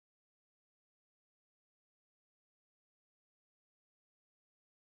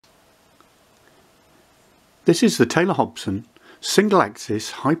This is the Taylor Hobson single axis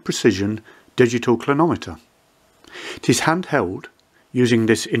high precision digital clinometer. It is handheld using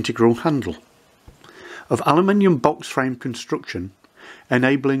this integral handle of aluminium box frame construction,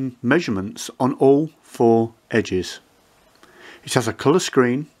 enabling measurements on all 4 edges. It has a colour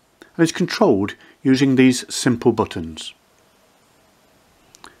screen and is controlled using these simple buttons.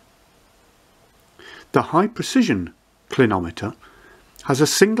 The high precision clinometer has a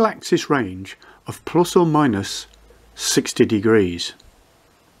single axis range of plus or minus 60 degrees.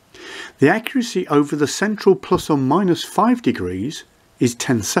 The accuracy over the central plus or minus 5 degrees is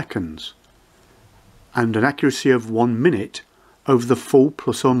 10 seconds and an accuracy of 1 minute over the full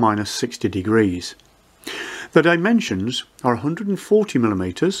plus or minus 60 degrees. The dimensions are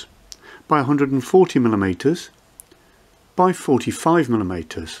 140mm by 140mm by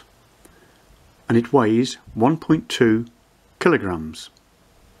 45mm and it weighs 1.2 kilograms.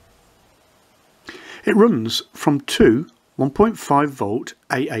 It runs from 2 1.5 volt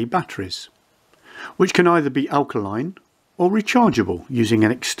AA batteries, which can either be alkaline or rechargeable using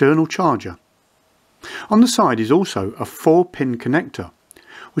an external charger. On the side is also a 4-pin connector,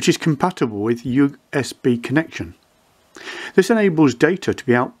 which is compatible with USB connection. This enables data to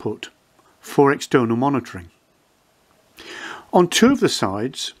be output for external monitoring. On 2 of the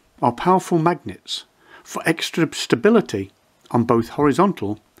sides are powerful magnets for extra stability on both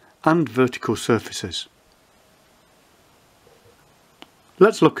horizontal and vertical surfaces.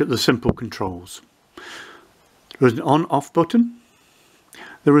 Let's look at the simple controls. There is an on-off button.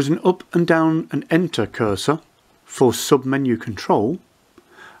 There is an up and down and enter cursor for sub-menu control,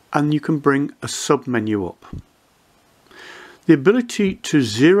 and you can bring a sub-menu up. The ability to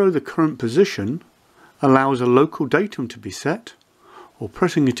zero the current position allows a local datum to be set, or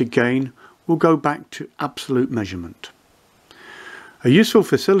pressing it again will go back to absolute measurement. A useful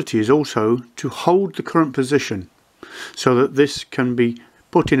facility is also to hold the current position so that this can be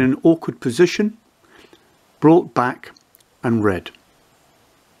put in an awkward position, brought back and read.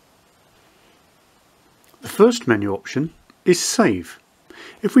 The first menu option is Save.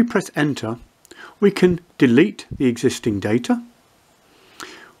 If we press Enter, we can delete the existing data.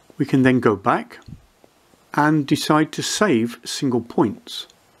 We can then go back and decide to save single points.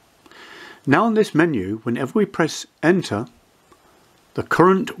 Now on this menu, whenever we press Enter, the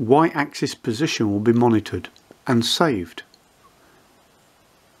current Y-axis position will be monitored and saved.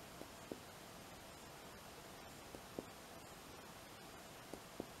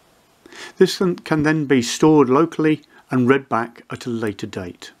 This can then be stored locally and read back at a later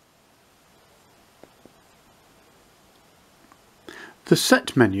date. The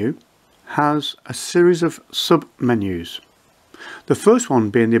Set menu has a series of sub-menus. The first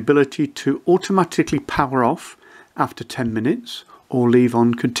one being the ability to automatically power off after 10 minutes or leave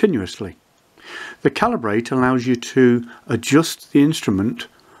on continuously. The Calibrate allows you to adjust the instrument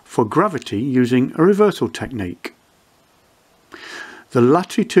for gravity using a reversal technique. The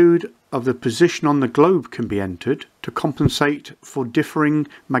latitude of the position on the globe can be entered to compensate for differing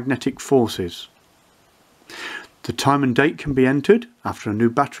magnetic forces. The time and date can be entered after a new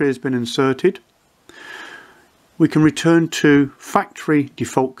battery has been inserted. We can return to factory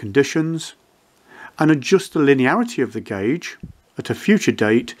default conditions and adjust the linearity of the gauge at a future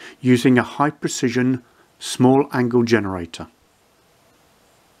date using a high precision small angle generator.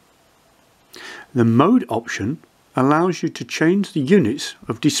 The Mode option allows you to change the units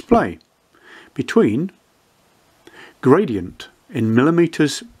of display between gradient in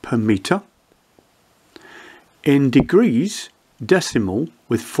millimeters per meter, in degrees decimal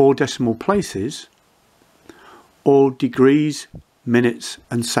with 4 decimal places, or degrees, minutes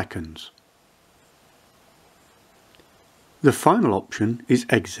and seconds. The final option is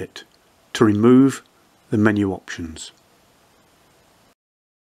Exit to remove the menu options.